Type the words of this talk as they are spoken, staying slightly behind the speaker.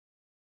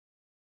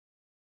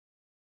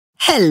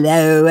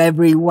Hello,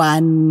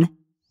 everyone.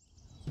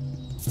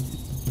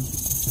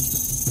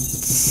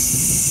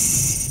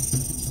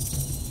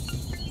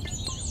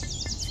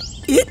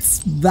 It's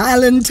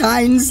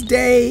Valentine's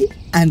Day,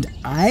 and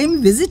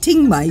I'm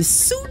visiting my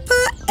super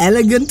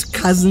elegant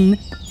cousin,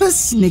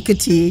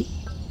 Heckerty.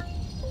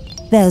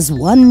 There's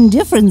one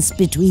difference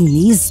between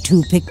these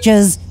two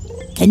pictures.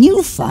 Can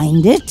you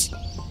find it?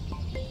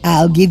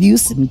 I'll give you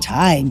some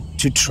time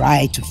to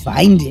try to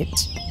find it.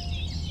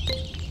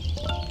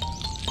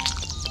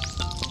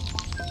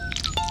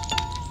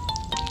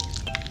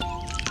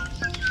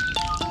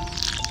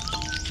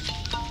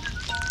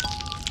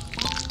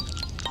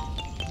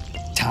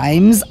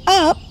 Time's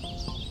up.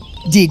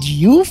 Did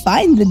you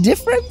find the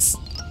difference?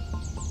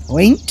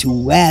 Point to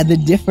where the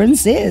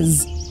difference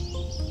is.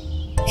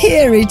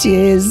 Here it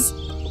is.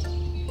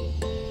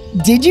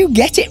 Did you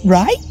get it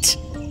right?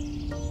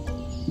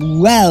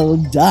 Well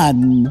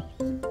done.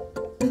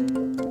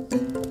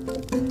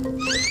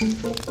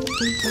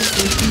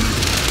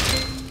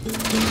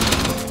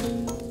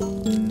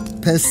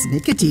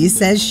 Persnickety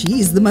says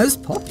she's the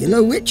most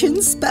popular witch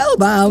in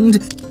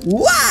Spellbound.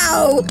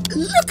 Wow!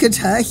 Look at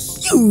her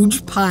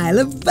huge pile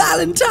of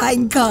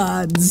Valentine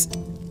cards.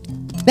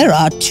 There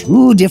are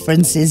two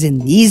differences in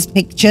these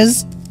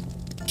pictures.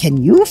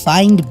 Can you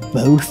find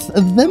both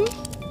of them?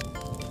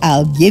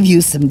 I'll give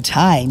you some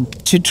time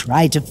to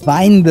try to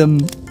find them.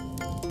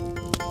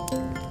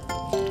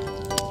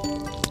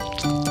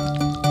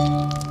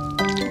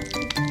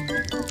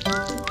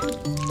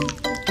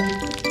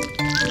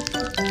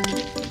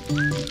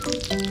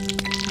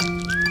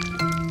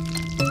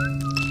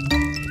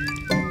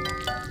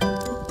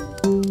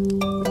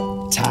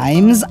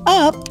 Time's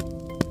up.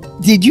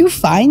 Did you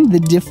find the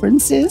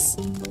differences?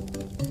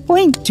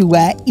 Point to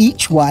where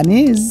each one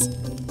is.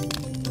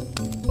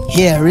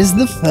 Here is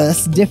the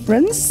first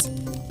difference.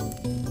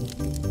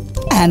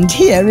 And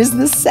here is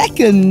the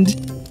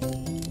second.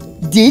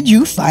 Did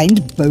you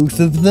find both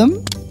of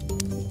them?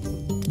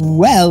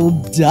 Well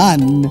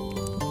done.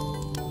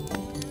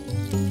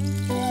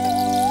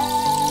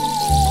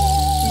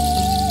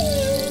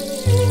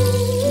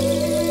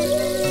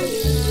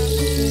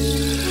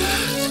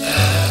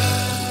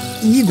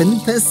 Even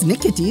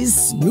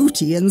Persnickety's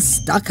snooty and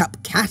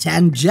stuck-up cat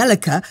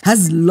Angelica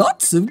has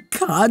lots of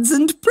cards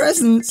and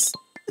presents.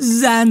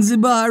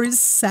 Zanzibar is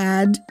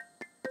sad.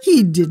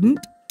 He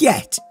didn't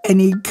get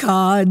any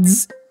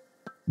cards.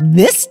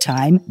 This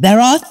time there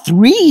are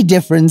 3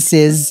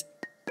 differences.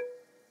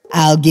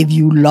 I'll give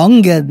you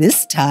longer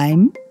this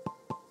time.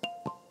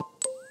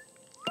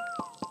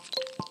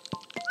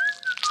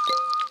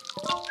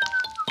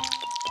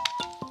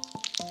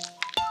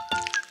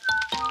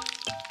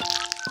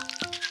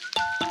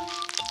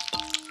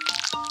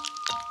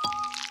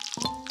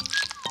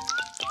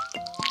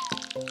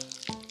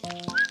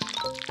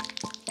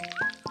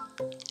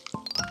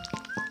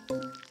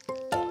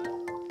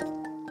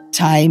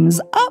 Time's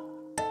up.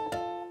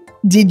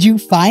 Did you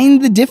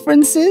find the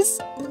differences?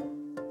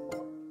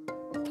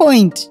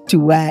 Point to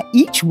where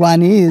each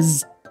one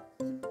is.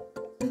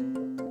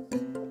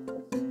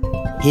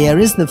 Here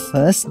is the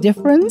first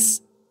difference.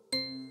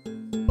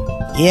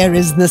 Here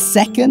is the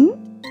second.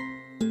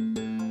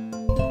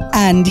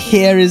 And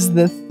here is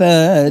the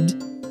third.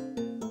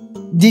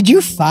 Did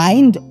you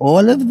find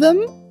all of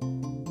them?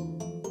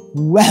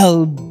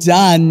 Well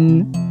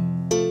done.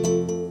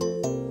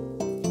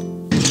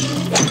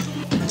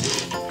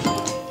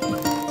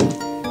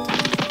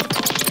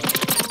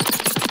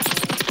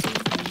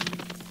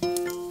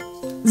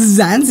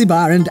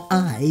 Zanzibar and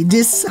I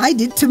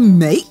decided to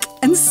make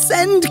and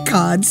send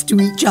cards to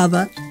each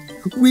other.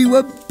 We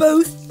were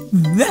both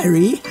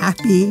very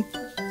happy.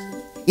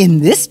 In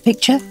this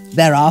picture,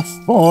 there are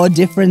 4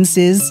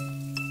 differences.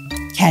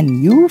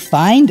 Can you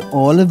find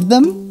all of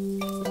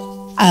them?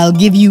 I'll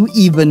give you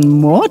even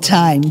more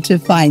time to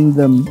find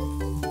them.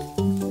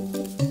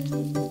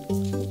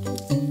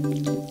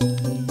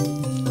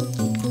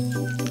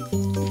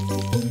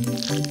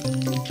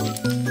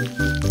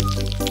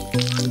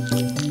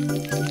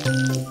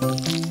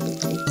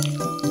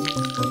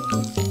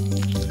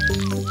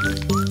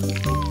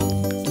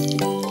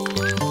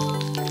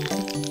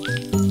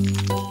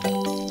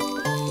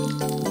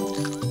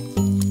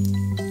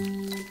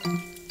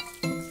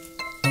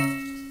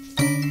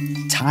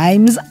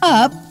 Time's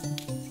up.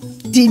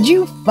 Did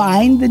you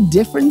find the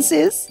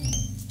differences?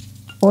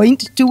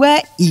 Point to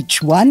where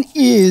each one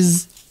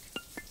is.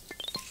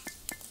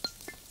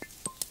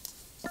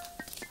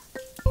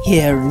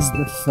 Here is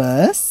the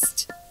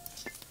first.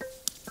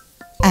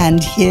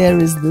 And here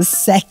is the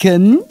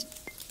second.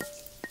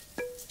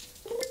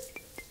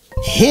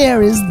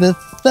 Here is the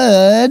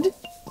third.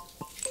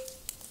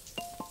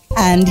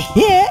 And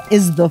here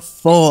is the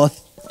fourth.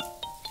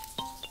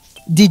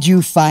 Did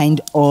you find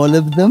all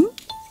of them?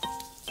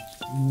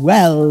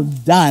 Well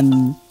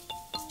done.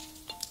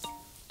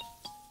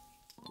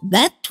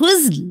 That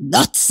was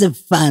lots of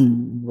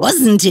fun,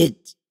 wasn't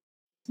it?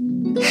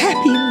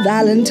 Happy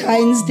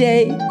Valentine's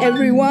Day,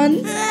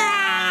 everyone.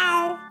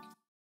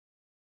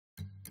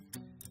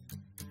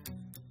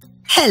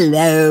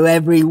 Hello,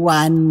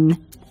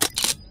 everyone.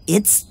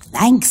 it's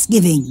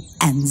Thanksgiving,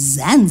 and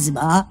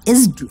Zanzibar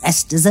is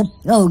dressed as a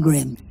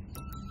pilgrim.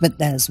 But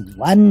there's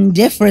one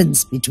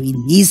difference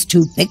between these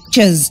two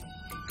pictures.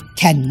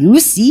 Can you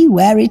see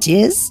where it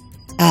is?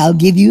 I'll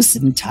give you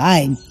some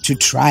time to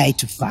try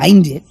to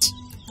find it.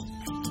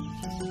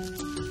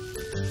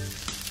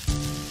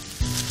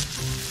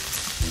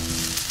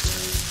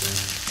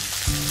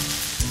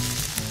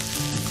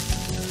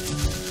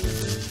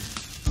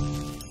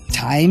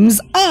 Time's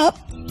up.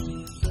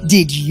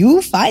 Did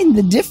you find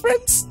the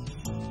difference?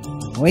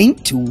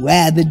 Point to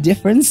where the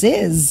difference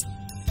is.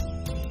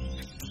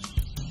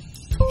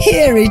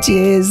 Here it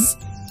is.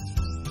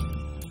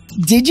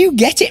 Did you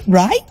get it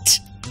right?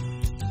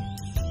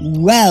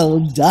 Well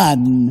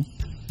done.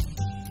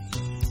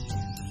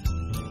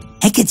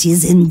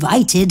 Heckerty's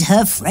invited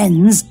her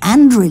friends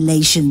and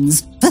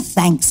relations for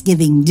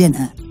Thanksgiving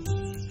dinner.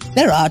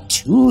 There are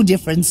two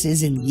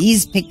differences in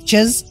these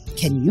pictures.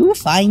 Can you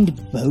find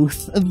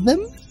both of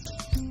them?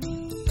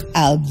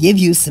 I'll give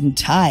you some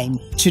time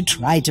to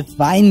try to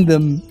find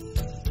them.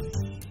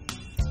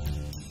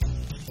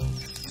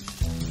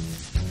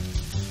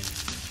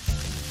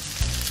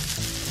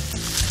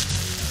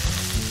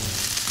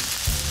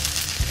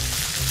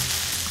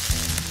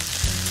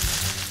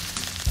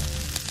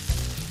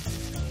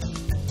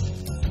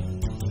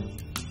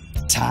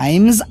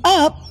 Time's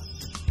up.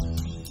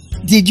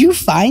 Did you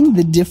find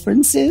the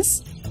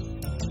differences?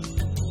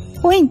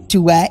 Point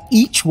to where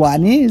each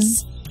one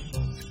is.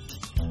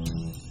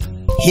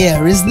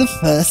 Here is the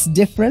first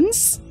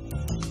difference.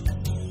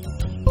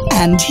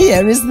 And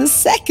here is the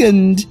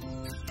second.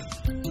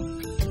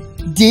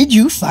 Did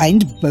you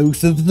find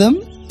both of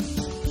them?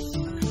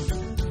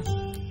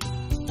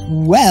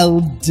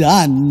 Well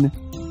done.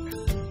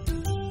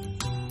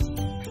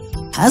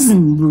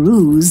 Cousin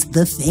Bruce,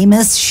 the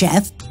famous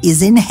chef,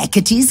 is in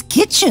Heckerty's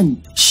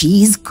kitchen.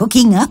 She's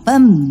cooking up a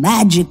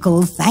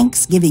magical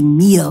Thanksgiving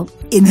meal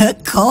in her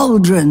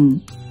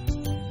cauldron.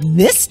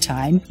 This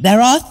time,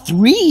 there are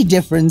 3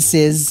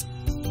 differences.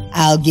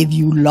 I'll give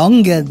you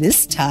longer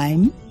this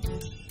time.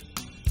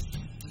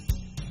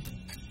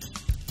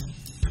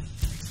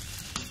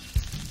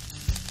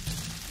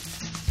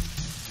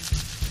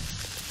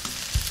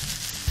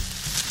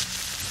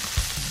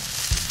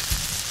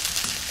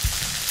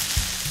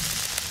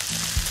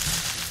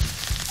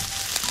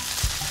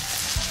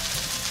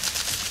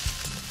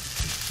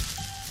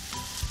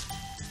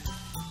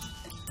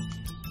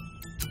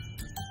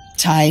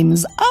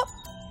 Time's up.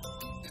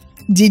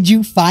 Did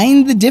you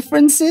find the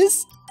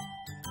differences?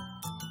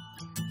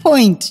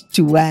 Point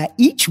to where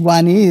each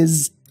one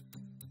is.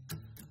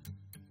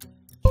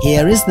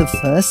 Here is the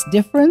first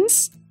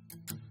difference.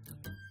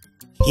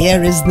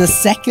 Here is the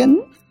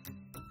second.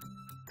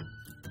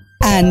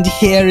 And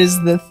here is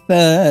the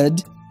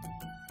third.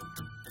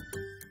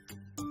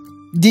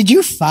 Did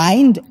you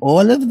find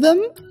all of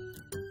them?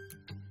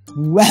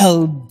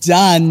 Well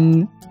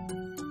done.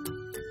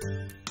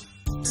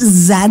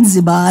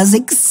 Zanzibar's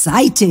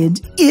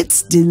excited.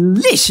 It's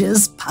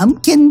delicious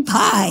pumpkin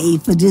pie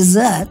for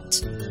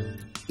dessert.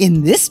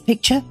 In this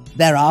picture,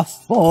 there are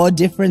 4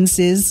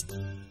 differences.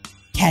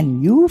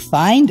 Can you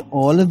find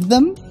all of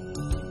them?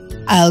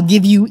 I'll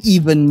give you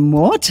even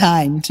more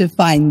time to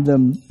find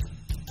them.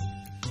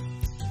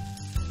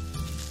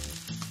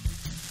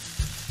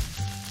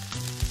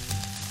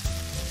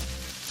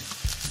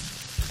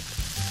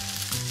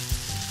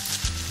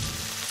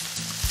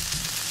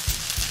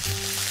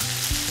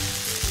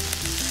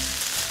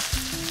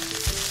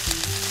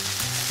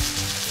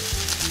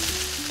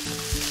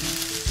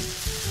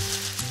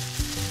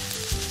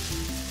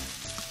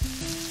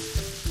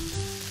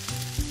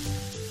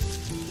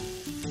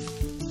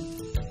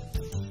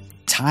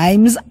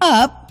 Time's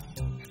up.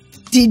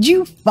 Did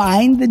you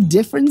find the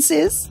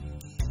differences?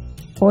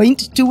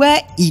 Point to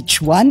where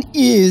each one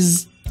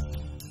is.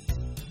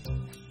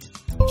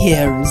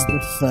 Here is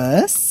the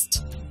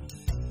first.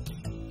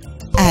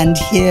 And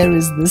here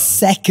is the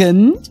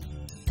second.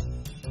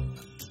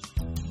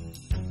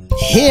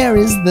 Here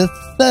is the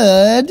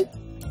third.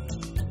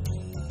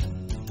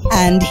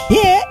 And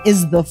here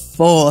is the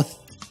fourth.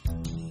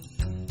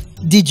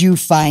 Did you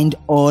find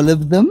all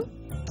of them?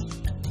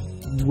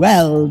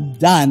 Well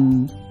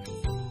done.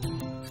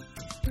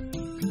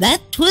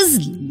 That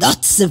was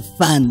lots of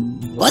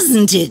fun,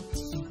 wasn't it?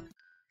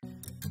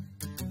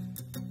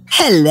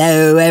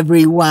 Hello,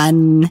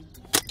 everyone.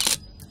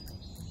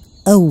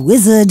 A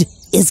wizard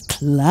is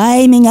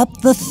climbing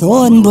up the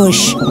thorn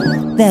bush.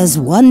 There's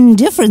one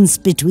difference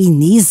between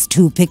these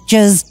 2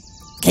 pictures.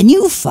 Can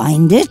you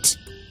find it?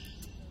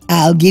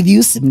 I'll give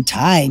you some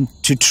time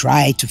to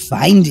try to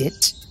find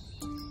it.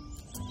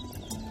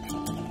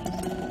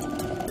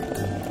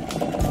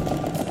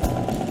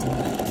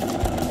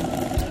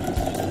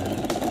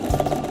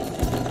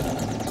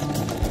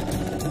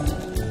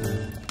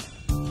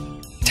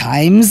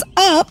 Time's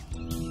up.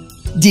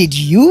 Did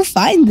you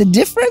find the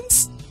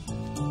difference?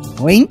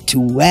 Point to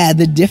where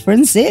the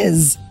difference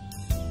is.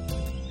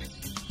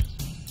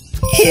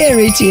 Here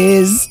it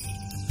is.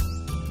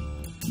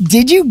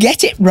 Did you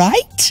get it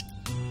right?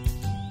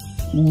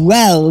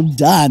 Well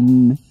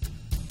done.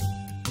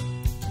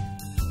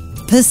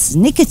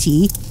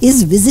 Persnickety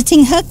is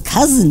visiting her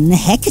cousin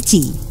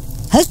Heckerty.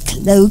 Her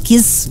cloak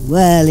is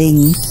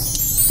swirling.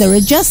 There are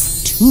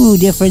just 2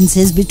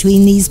 differences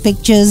between these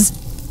pictures.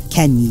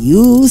 Can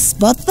you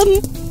spot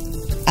them?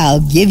 I'll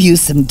give you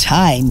some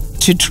time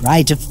to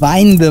try to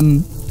find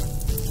them.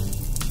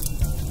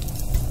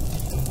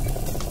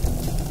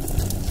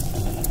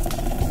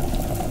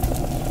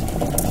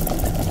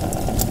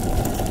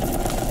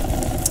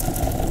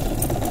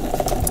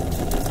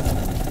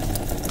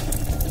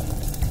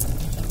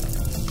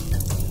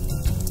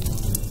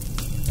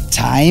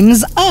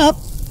 Time's up.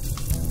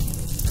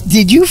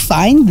 Did you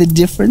find the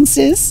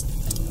differences?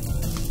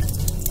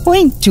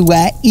 Point to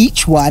where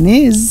each one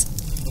is.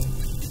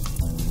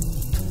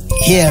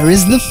 Here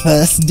is the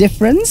first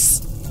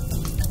difference.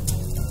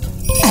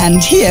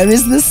 And here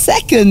is the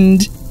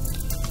second.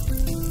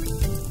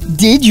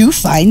 Did you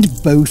find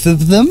both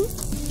of them?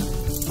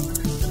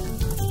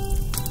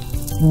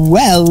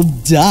 Well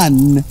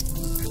done.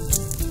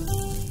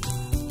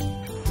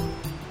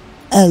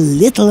 A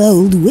little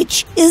old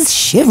witch is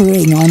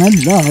shivering on a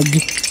log.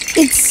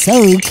 It's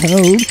so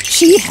cold,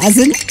 she has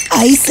an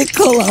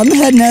icicle on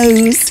her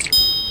nose.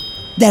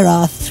 There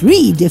are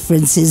 3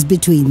 differences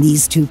between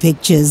these 2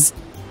 pictures.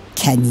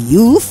 Can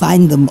you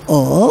find them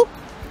all?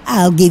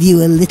 I'll give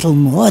you a little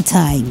more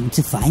time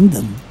to find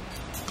them.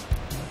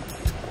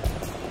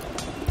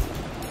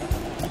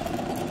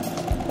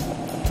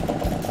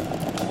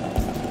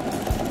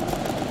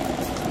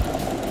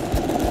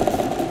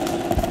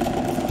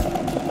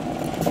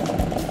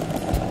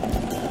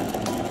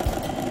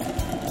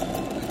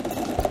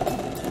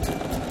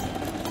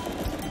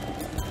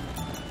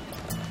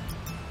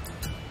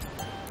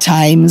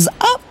 Time's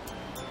up.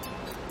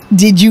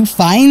 Did you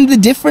find the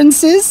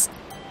differences?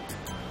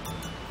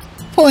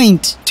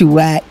 Point to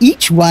where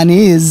each one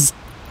is.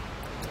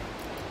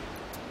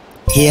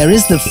 Here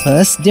is the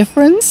first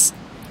difference.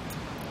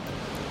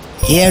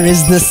 Here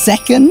is the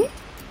second.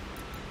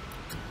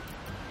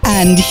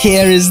 And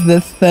here is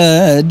the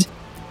third.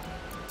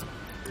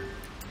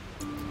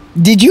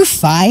 Did you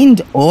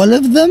find all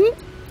of them?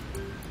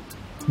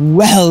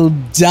 Well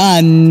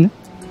done!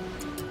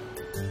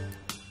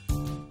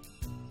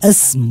 A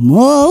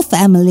small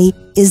family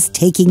is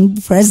taking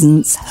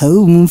presents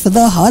home for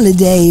the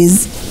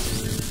holidays.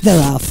 There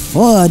are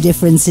 4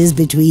 differences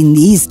between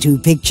these 2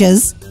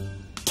 pictures.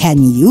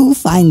 Can you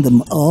find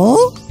them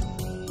all?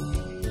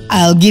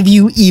 I'll give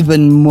you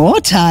even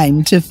more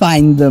time to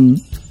find them.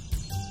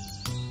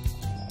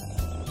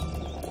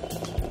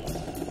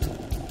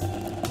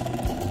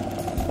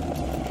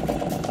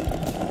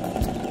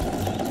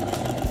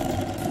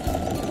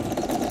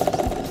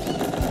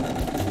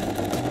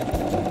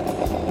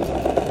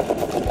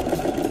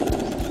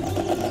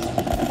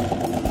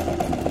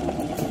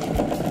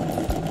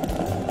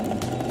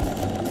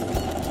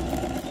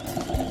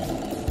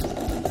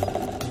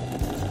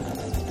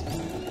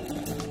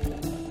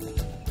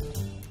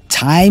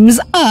 Time's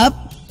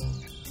up.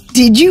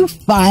 Did you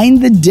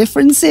find the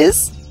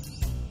differences?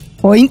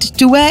 Point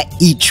to where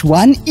each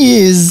one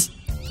is.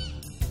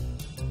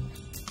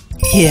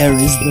 Here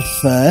is the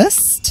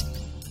first.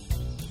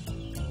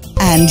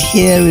 And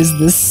here is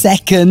the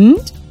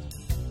second.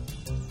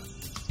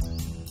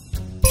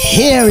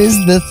 Here is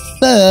the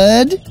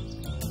third.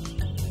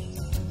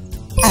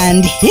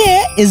 And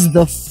here is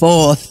the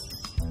fourth.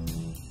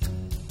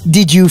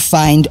 Did you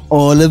find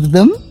all of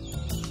them?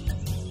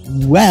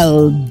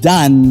 Well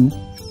done!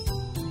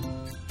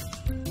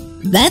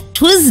 That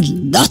was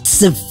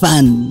lots of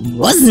fun,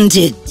 wasn't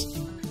it?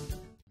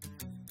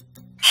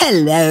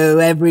 Hello,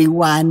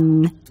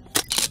 everyone.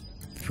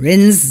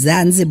 Prince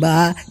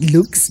Zanzibar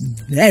looks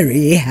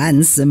very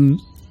handsome,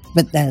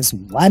 but there's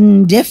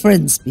one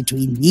difference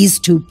between these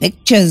 2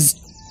 pictures.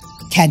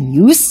 Can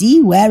you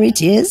see where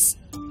it is?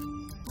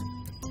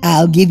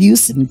 I'll give you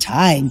some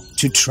time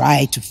to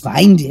try to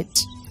find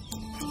it.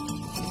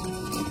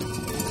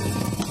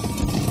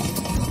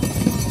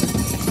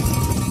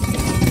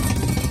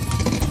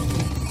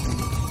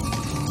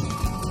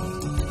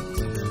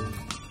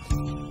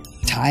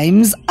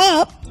 Time's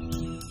up.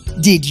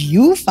 Did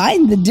you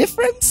find the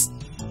difference?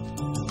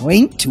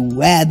 Point to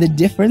where the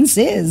difference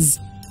is.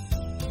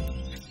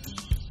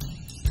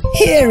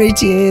 Here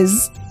it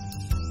is.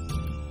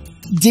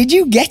 Did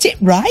you get it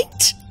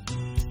right?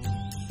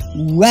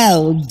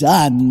 Well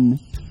done.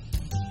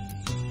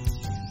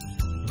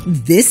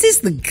 This is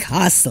the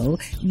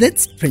castle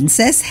that's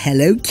Princess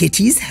Hello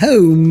Kitty's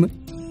home.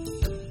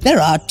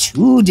 There are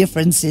 2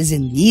 differences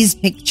in these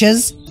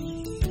pictures.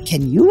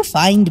 Can you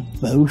find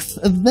both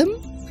of them?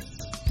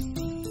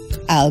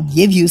 I'll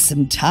give you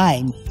some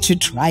time to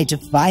try to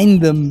find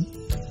them.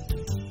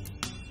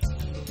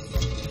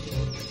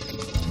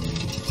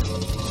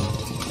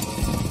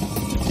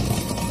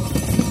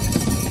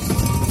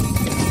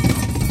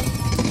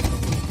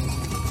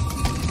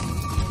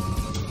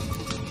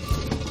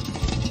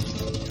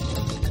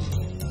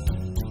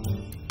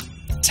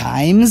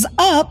 Time's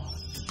up.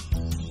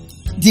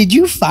 Did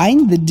you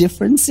find the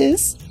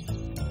differences?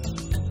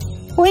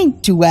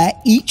 Point to where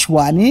each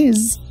one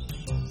is.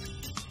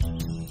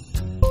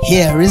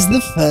 Here is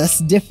the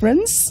first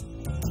difference.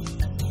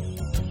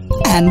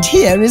 And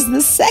here is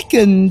the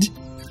second.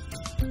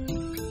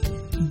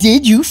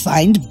 Did you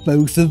find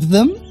both of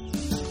them?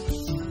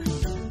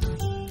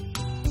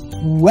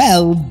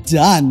 Well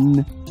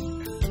done.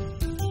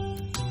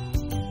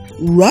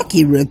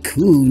 Rocky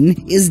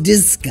Raccoon is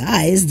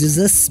disguised as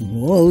a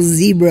small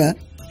zebra,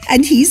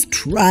 and he's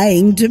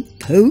trying to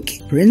poke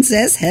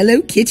Princess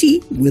Hello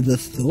Kitty with a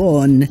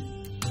thorn.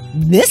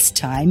 This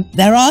time,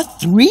 there are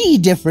 3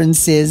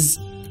 differences.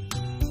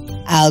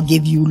 I'll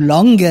give you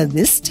longer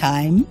this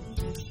time.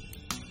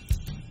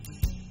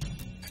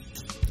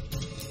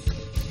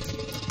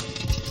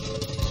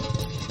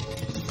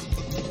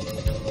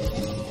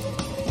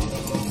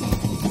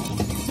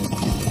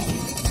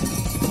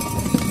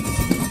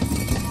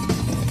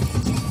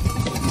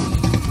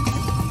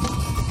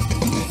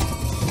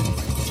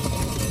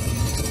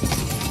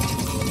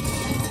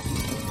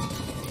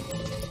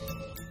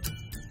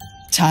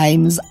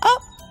 Time's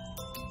up.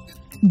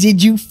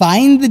 Did you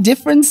find the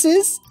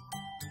differences?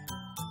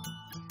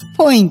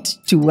 Point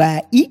to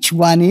where each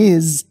one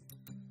is.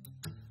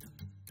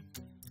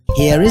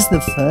 Here is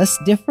the first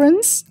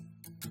difference.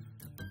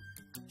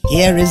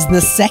 Here is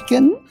the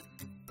second.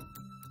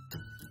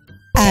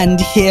 And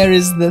here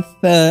is the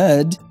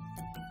third.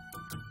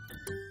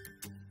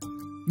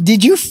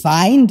 Did you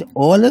find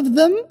all of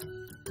them?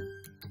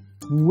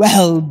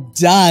 Well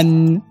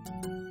done.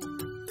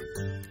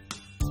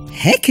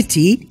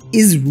 Heckerty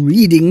is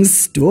reading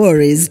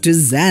stories to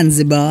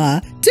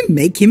Zanzibar to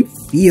make him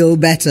feel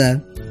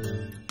better.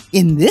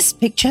 In this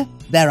picture,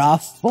 there are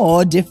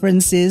 4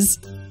 differences.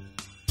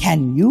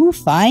 Can you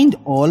find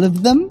all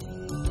of them?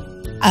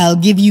 I'll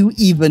give you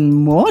even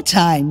more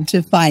time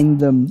to find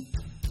them.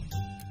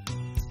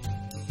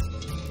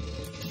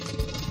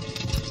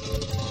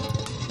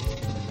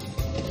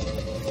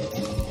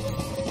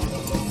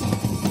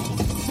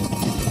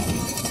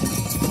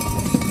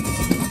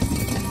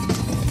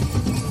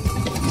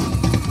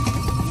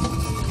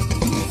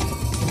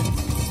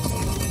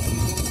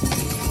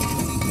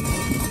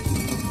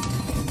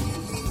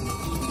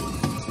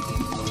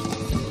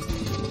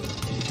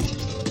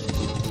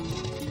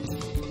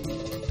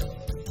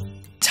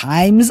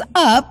 Time's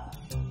up.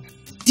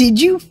 Did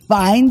you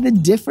find the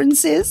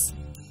differences?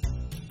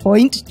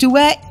 Point to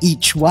where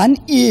each one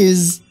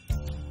is.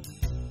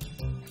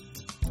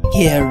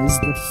 Here is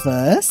the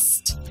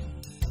first.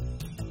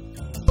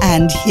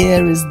 And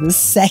here is the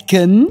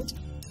second.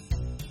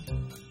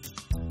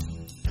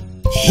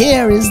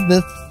 Here is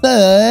the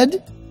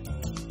third.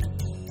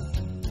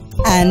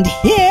 And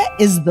here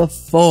is the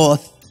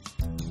fourth.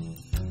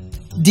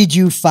 Did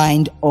you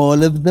find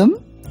all of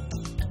them?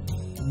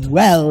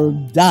 Well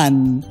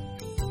done.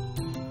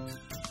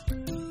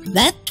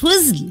 That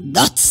was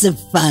lots of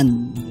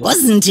fun,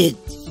 wasn't it?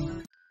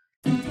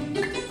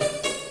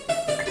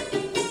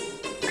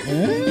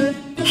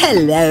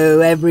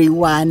 Hello,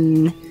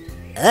 everyone.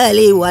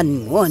 Early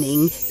one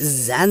morning,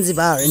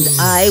 Zanzibar and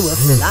I were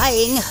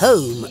flying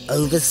home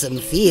over some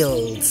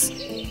fields.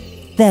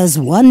 There's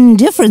one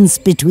difference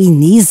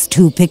between these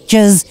 2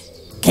 pictures.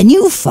 Can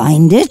you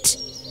find it?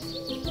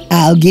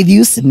 I'll give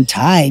you some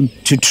time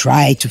to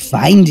try to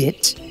find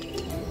it.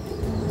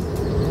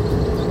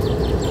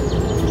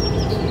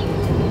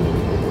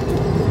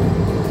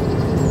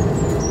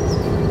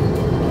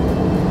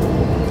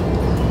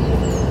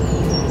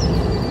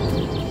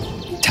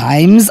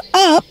 Time's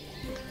up.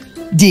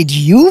 Did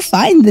you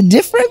find the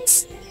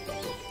difference?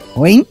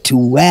 Point to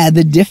where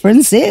the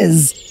difference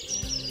is.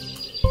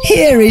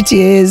 Here it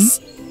is.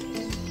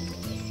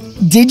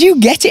 Did you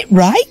get it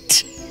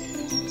right?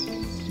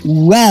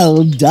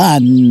 Well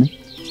done.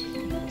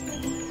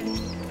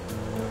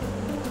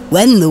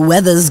 When the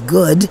weather's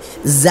good,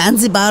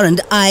 Zanzibar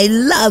and I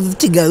love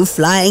to go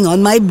flying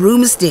on my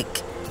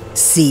broomstick.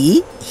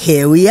 See,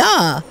 here we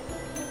are.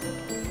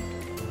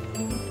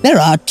 There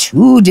are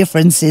 2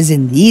 differences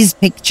in these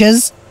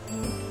pictures.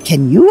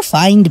 Can you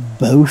find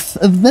both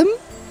of them?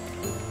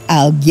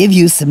 I'll give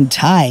you some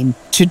time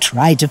to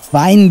try to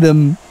find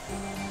them.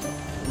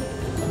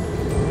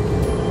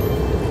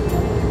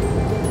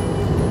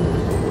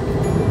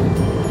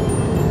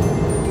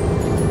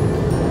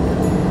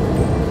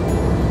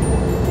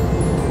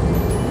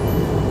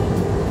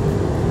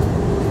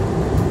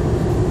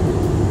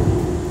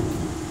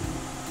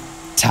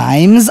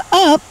 Time's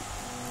up.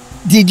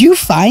 Did you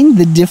find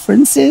the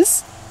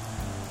differences?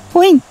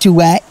 Point to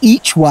where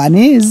each one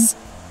is.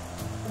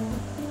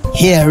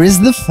 Here is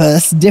the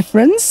first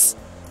difference.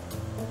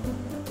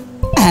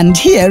 And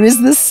here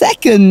is the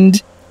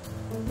second.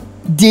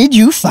 Did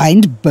you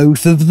find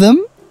both of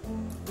them?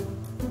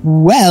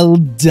 Well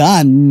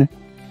done.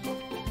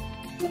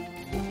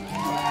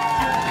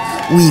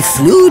 We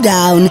flew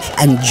down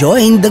and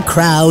joined the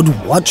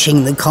crowd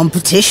watching the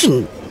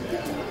competition.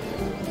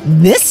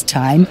 This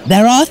time,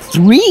 there are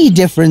 3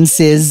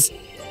 differences.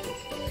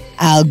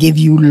 I'll give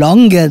you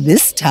longer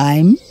this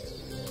time.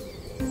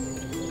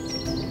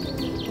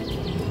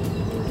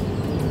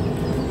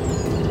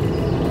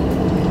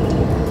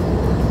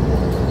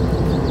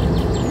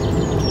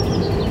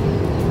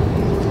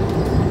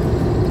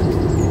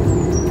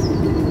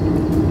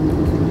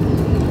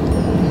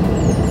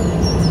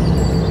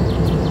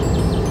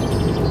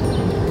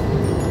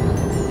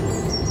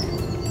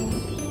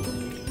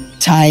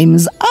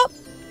 Time's up.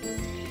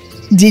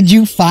 Did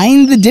you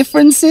find the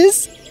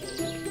differences?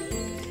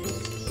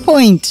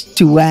 Point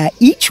to where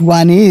each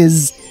one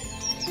is.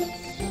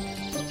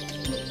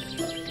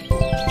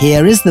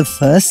 Here is the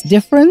first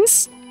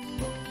difference.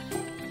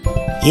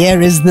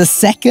 Here is the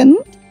second.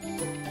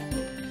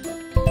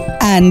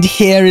 And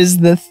here is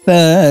the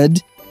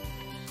third.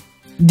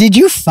 Did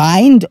you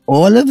find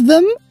all of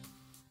them?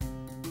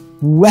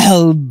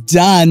 Well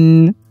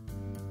done!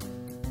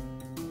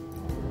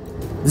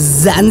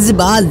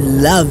 Zanzibar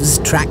loves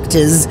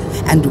tractors,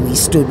 and we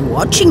stood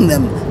watching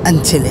them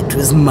until it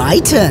was my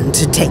turn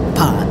to take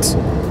part.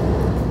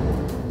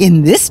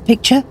 In this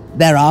picture,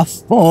 there are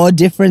 4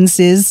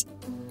 differences.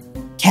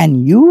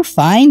 Can you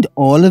find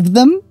all of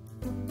them?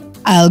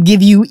 I'll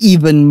give you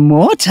even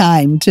more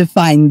time to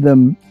find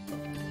them.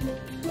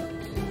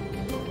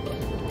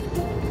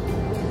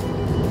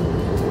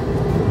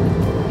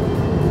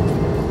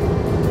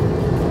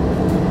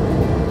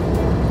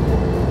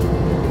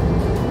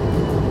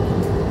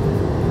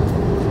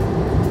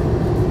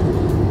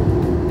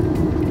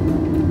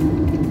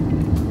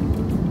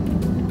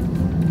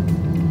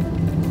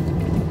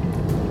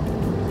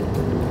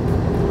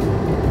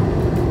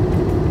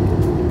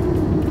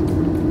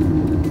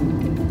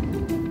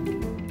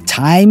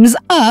 Time's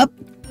up.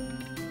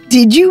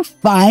 Did you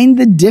find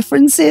the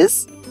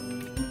differences?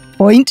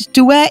 Point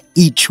to where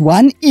each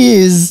one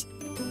is.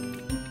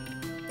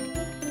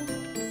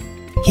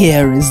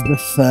 Here is the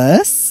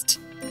first.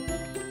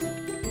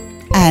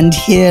 And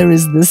here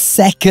is the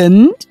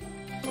second.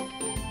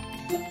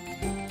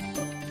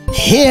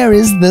 Here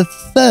is the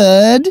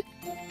third.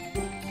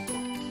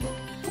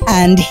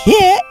 And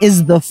here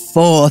is the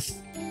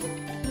fourth.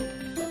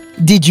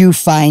 Did you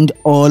find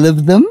all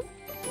of them?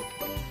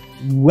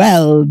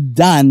 Well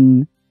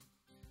done!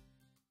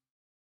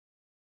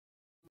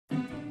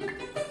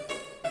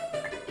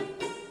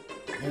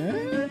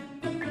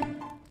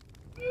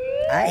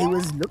 I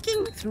was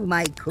looking through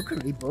my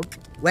cookery book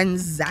when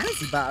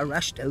Zanzibar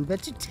rushed over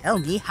to tell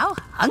me how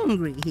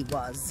hungry he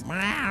was.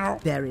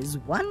 There is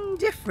one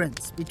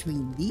difference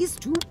between these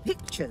 2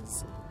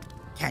 pictures.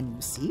 Can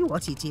you see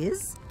what it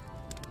is?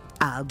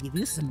 I'll give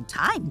you some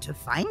time to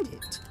find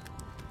it.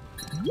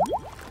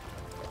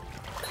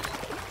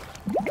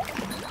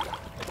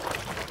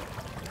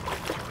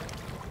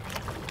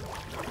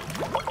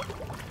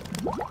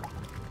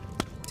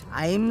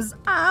 Time's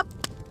up.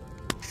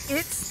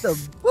 It's the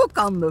book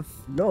on the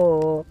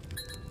floor.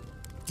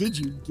 Did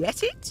you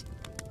get it?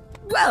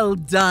 Well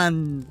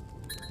done.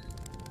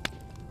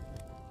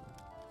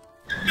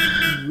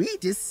 We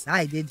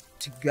decided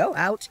to go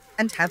out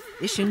and have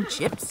fish and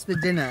chips for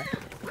dinner.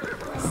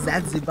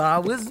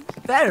 Zanzibar was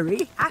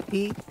very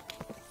happy.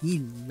 He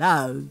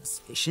loves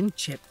fish and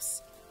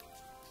chips.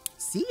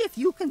 See if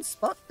you can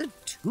spot the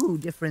 2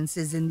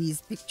 differences in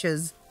these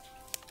pictures.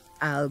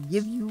 I'll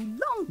give you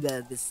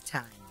longer this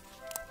time.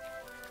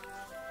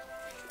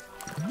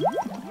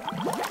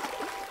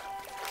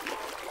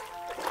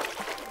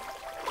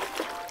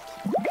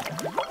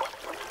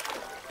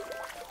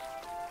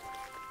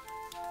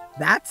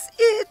 That's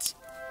it!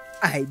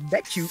 I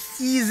bet you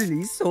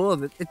easily saw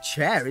that the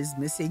chair is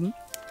missing.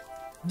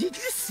 Did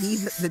you see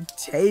that the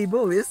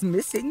table is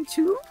missing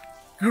too?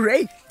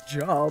 Great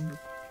job!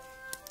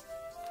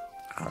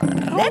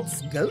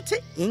 Let's go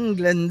to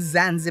England,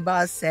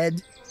 Zanzibar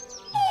said.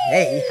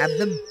 They have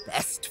the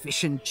best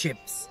fish and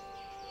chips.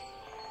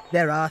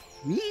 There are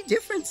 3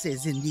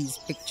 differences in these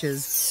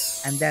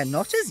pictures, and they're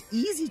not as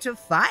easy to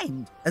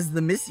find as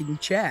the missing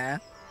chair.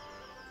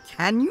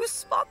 Can you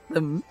spot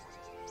them?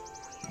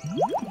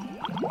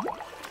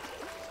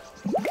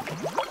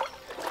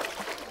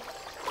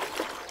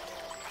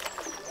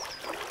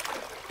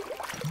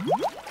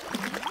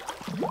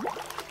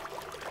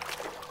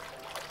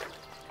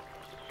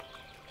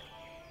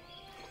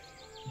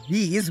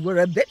 These were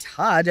a bit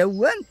harder,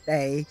 weren't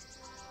they?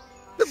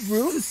 The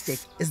broomstick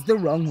is the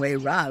wrong way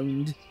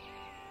round.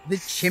 The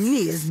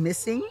chimney is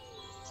missing.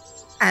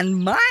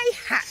 And my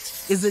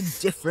hat is a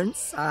different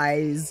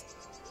size.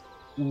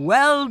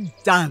 Well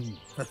done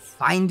for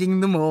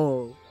finding them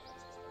all.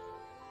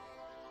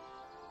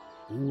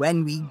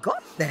 When we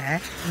got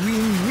there, we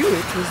knew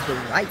it was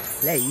the right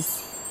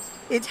place.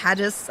 It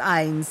had a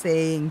sign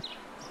saying,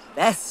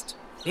 "Best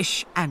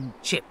Fish and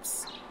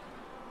Chips."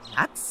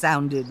 That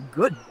sounded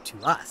good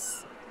to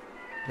us.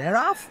 There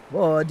are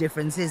 4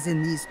 differences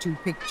in these 2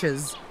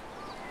 pictures.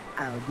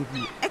 I'll give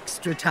you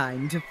extra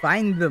time to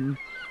find them.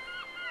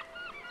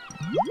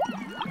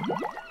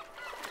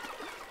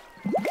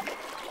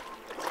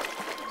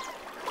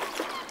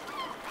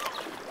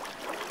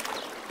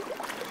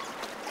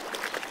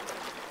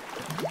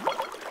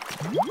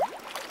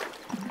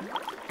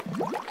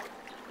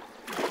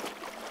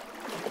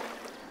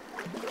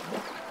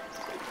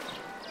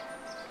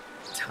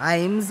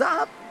 Time's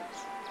up.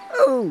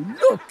 Oh,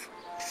 look!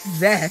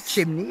 Their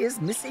chimney is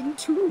missing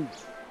too.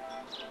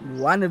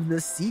 One of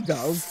the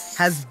seagulls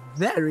has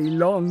very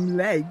long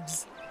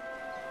legs.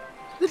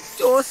 The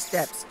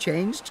doorsteps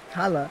changed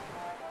colour,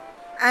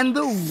 and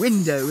the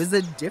window is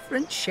a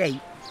different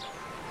shape.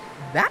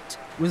 That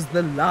was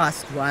the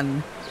last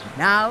one.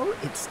 Now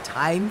it's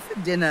time for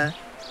dinner.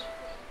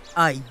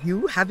 Are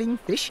you having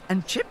fish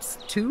and chips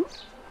too?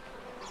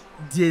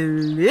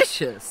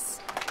 Delicious!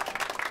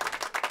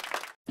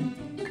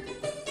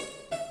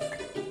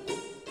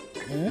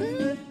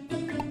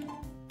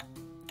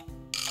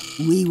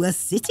 We were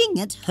sitting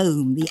at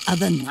home the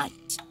other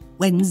night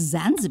when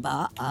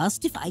Zanzibar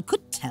asked if I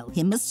could tell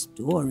him a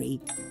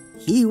story.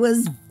 He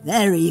was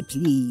very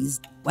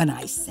pleased when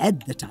I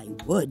said that I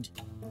would.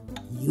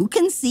 You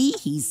can see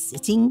he's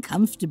sitting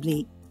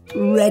comfortably,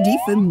 ready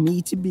for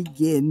me to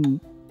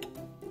begin.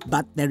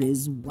 But there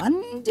is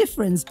one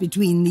difference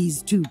between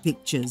these two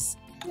pictures.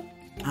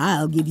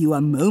 I'll give you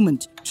a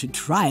moment to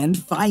try and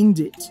find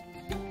it.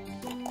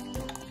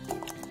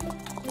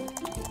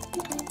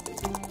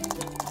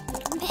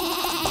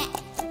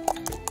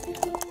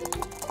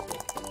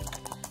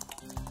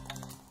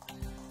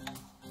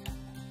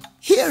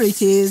 Here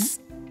it is.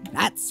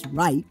 That's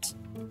right.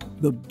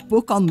 The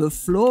book on the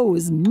floor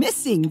was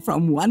missing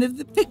from one of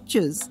the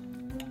pictures.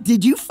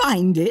 Did you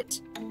find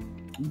it?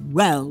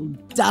 Well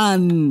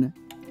done.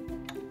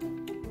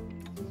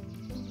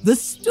 The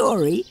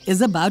story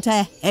is about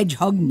a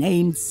hedgehog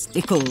named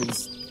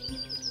Stickles.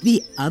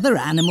 The other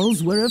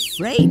animals were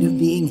afraid of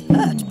being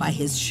hurt by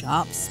his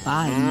sharp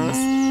spines.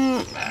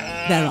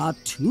 There are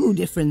two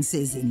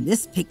differences in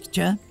this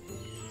picture.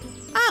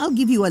 I'll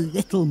give you a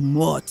little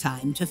more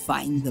time to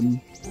find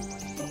them.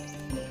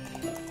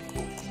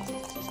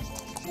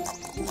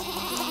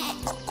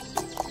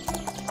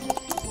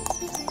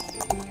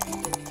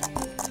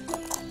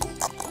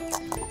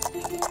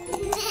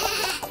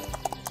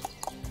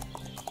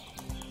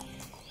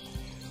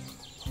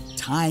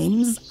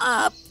 Time's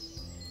up.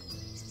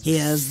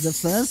 Here's the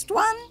first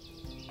one.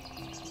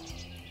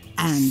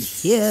 And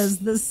here's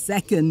the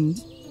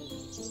second.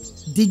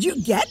 Did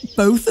you get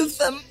both of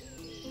them?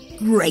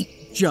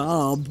 Great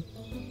job.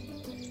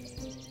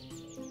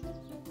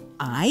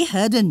 I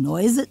heard a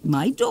noise at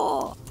my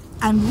door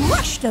and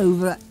rushed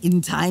over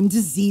in time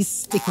to see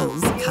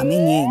Stickles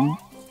coming in.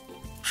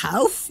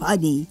 How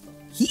funny.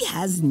 He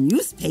has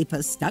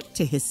newspaper stuck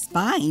to his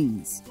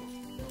spines.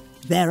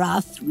 There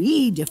are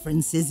 3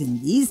 differences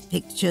in these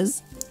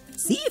pictures.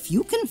 See if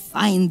you can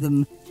find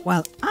them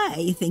while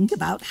I think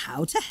about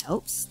how to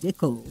help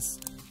Stickles.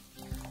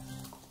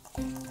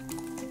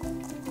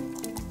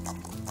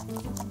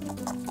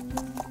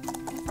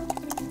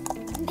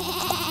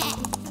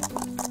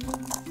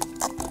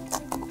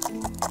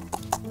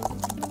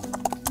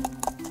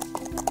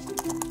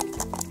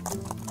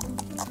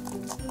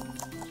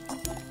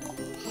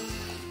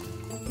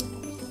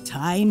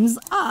 Time's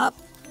up.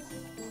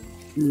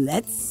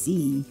 Let's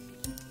see.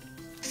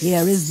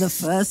 Here is the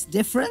first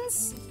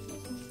difference.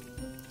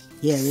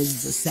 Here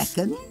is the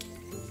second.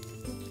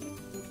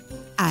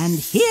 And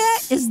here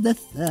is the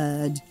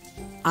third.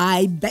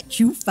 I bet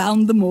you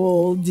found them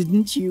all,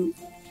 didn't you?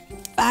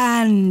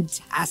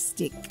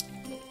 Fantastic.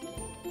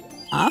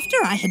 After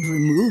I had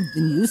removed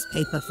the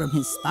newspaper from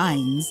his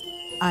spines,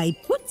 I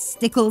put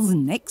Stickles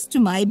next to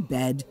my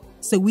bed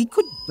so we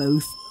could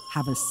both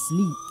have a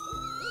sleep.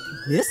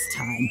 This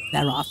time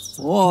there are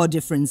 4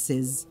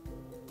 differences.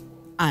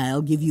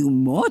 I'll give you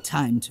more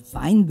time to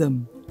find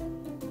them.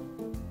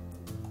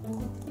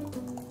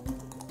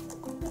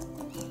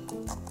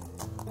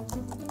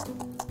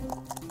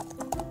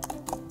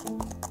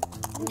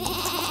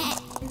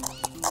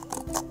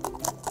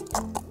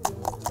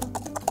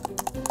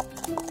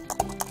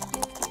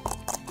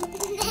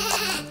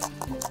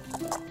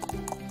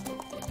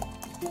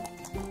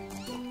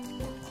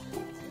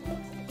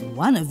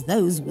 One of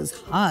those was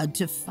hard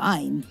to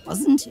find,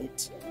 wasn't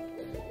it?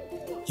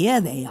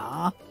 Here they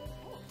are.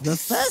 The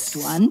first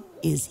one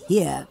is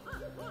here.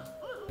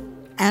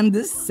 And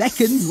the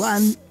second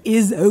one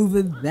is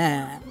over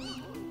there.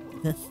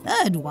 The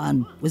third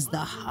one was the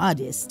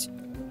hardest.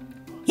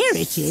 Here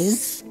it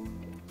is.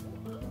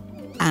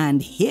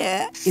 And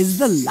here is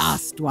the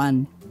last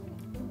one.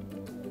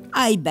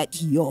 I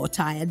bet you're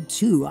tired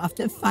too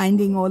after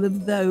finding all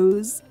of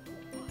those.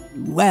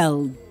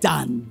 Well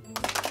done.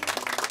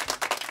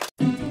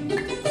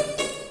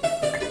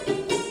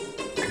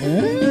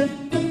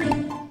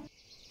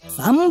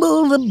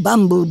 Fumble the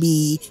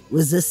Bumblebee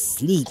was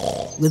asleep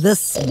with a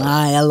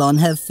smile on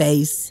her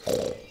face.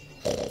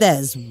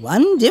 There's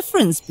one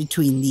difference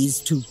between these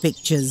 2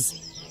 pictures.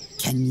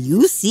 Can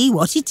you see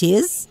what it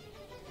is?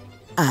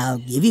 I'll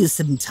give you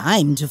some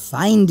time to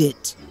find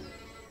it.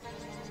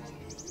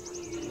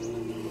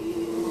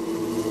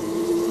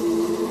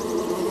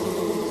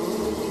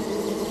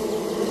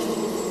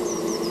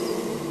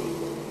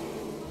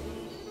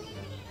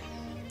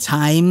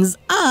 Time's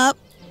up.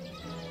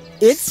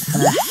 It's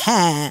her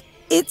hair.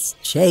 It's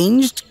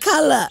changed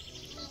colour.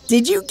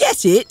 Did you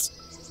get it?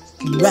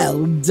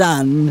 Well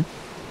done.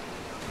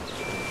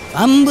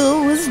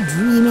 Fumble was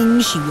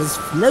dreaming she was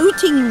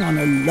floating on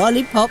a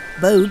lollipop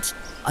boat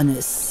on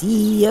a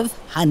sea of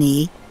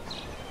honey.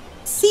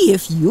 See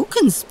if you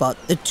can spot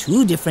the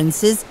 2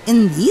 differences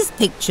in these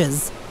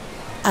pictures.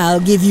 I'll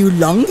give you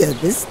longer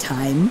this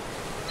time.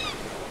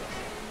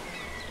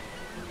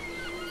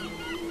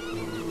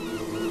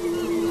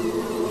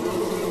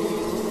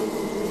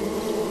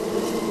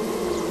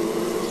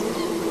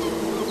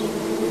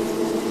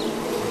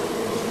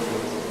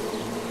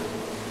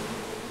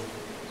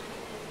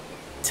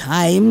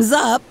 Time's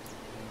up.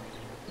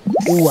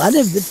 One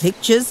of the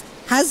pictures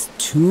has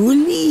 2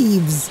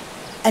 leaves.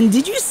 And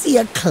did you see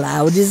a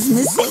cloud is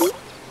missing?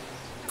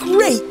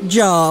 Great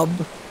job!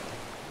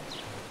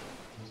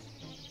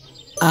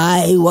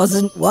 I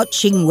wasn't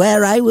watching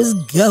where I was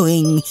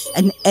going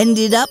and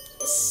ended up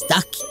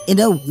stuck in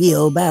a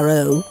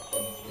wheelbarrow.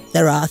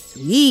 There are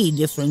 3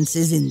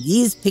 differences in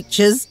these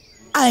pictures.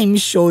 I'm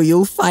sure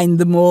you'll find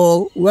them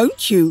all,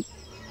 won't you?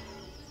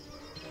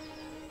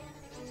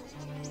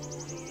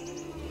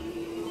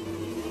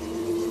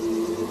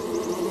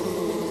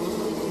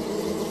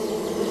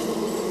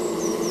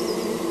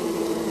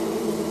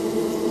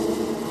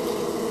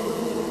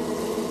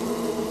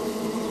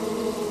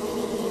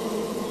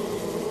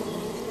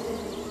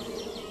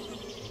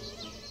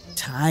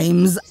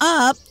 Time's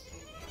up.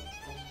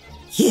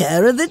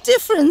 Here are the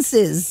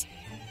differences.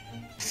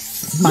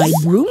 My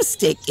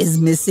broomstick is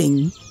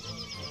missing.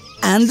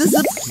 And there's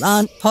a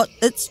plant pot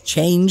that's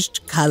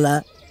changed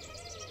colour.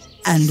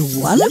 And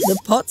one of the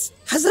pots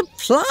has a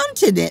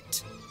plant in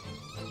it.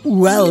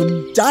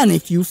 Well done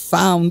if you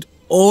found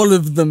all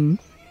of them.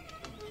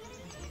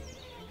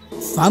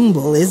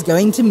 Fumble is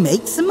going to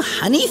make some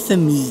honey for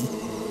me,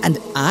 and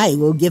I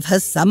will give her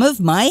some of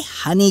my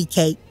honey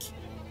cake.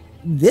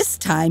 This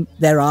time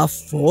there are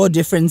 4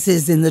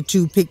 differences in the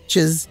 2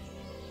 pictures.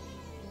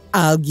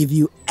 I'll give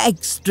you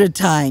extra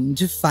time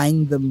to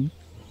find them.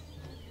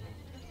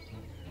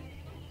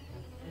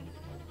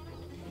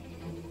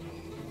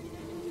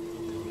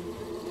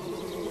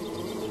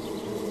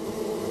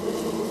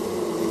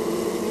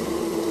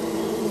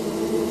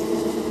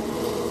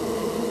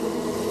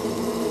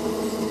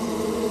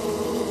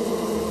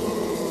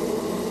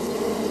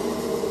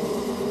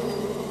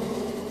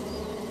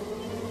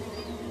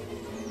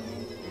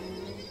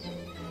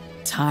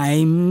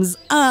 Time's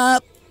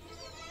up.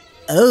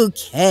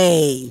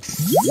 Okay,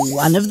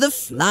 one of the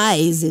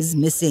flies is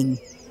missing.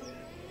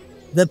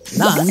 The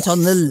plant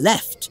on the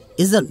left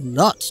is a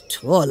lot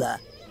taller.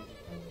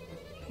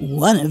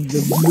 One of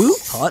the blue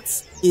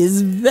pots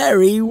is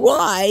very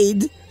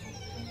wide.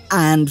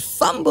 And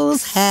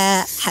Fumble's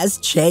hair has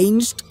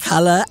changed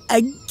colour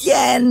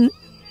again.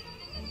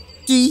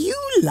 Do you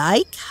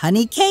like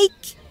honey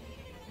cake?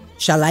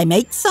 Shall I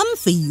make some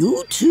for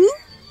you too?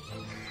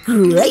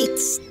 Great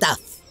stuff.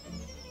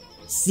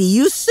 See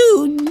you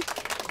soon,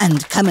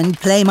 and come and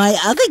play my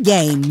other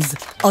games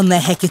on the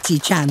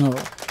Heckerty channel.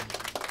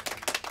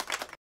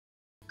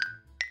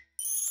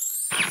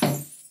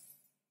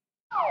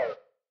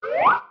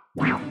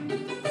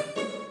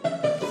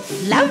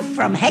 Love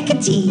from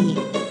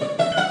Heckerty.